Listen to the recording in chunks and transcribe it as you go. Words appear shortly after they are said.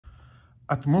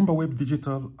At Muumba Web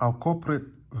Digital, our corporate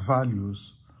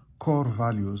values, core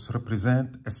values,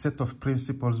 represent a set of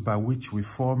principles by which we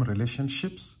form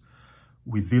relationships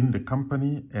within the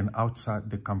company and outside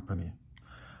the company.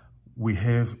 We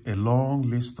have a long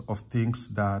list of things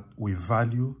that we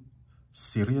value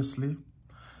seriously,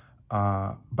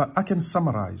 but I can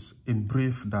summarize in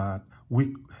brief that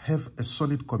we have a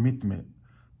solid commitment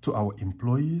to our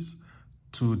employees,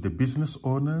 to the business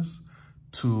owners,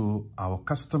 to our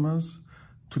customers,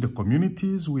 to the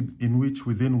communities within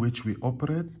which we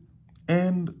operate,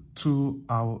 and to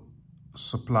our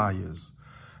suppliers.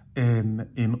 And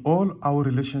in all our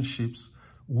relationships,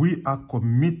 we are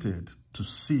committed to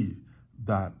see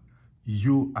that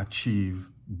you achieve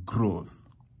growth,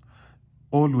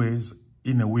 always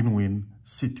in a win-win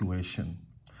situation.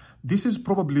 This is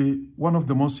probably one of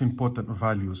the most important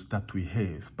values that we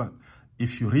have. But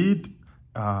if you read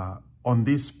on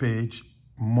this page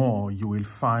more, you will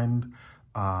find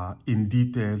in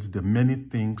details the many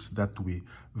things that we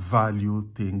value,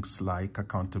 things like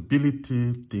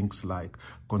accountability, things like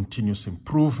continuous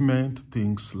improvement,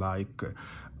 things like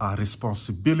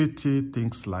responsibility,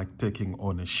 things like taking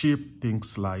ownership,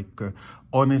 things like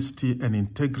honesty and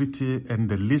integrity, and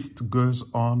the list goes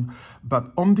on.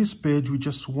 But on this page, we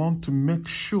just want to make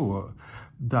sure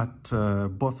that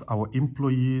both our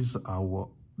employees,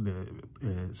 the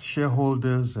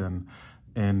shareholders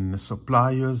and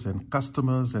suppliers and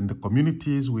customers and the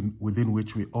communities within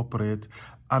which we operate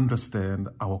understand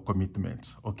our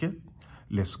commitments. Okay,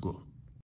 let's go.